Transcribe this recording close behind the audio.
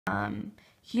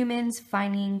Humans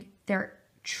finding their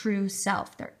true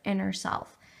self, their inner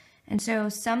self. And so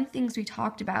some things we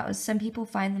talked about is some people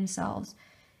find themselves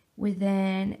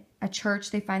within a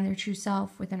church, they find their true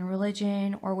self within a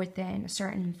religion or within a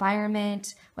certain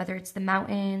environment, whether it's the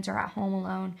mountains or at home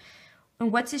alone.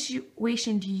 In what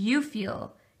situation do you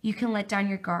feel you can let down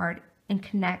your guard and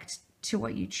connect to who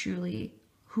you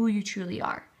truly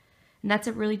are? And that's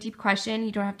a really deep question.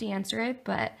 You don't have to answer it,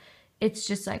 but it's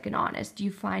just like an honest. Do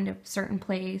you find a certain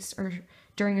place or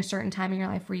during a certain time in your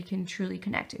life where you can truly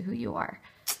connect to who you are?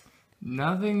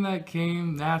 Nothing that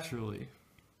came naturally.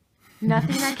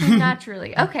 Nothing that came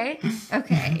naturally. Okay. You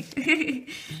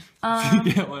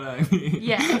get what I mean?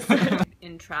 Yes.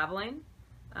 In traveling,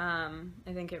 I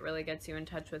think it really gets you in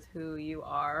touch with who you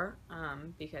are,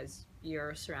 because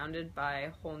you're surrounded by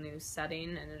a whole new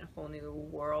setting and a whole new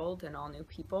world and all new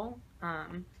people.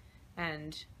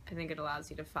 And I think it allows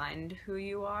you to find who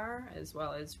you are as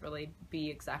well as really be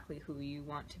exactly who you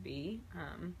want to be,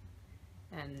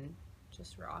 and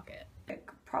just rock it.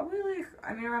 Probably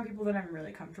around people that I'm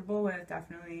really comfortable with,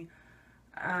 definitely.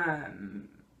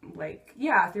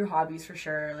 Through hobbies for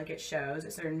sure. Like at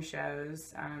certain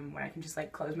shows, when I can just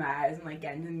like close my eyes and like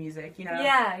get into the music, you know?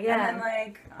 Yeah. And then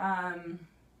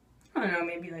I don't know,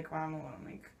 maybe like while I'm alone,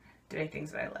 like doing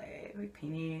things that I like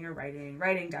painting or writing.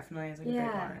 Writing definitely is like a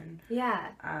big one. Yeah.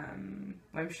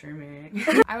 Web streaming.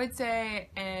 I would say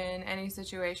in any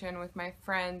situation with my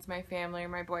friends, my family, or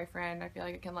my boyfriend, I feel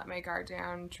like I can let my guard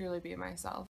down, truly be myself.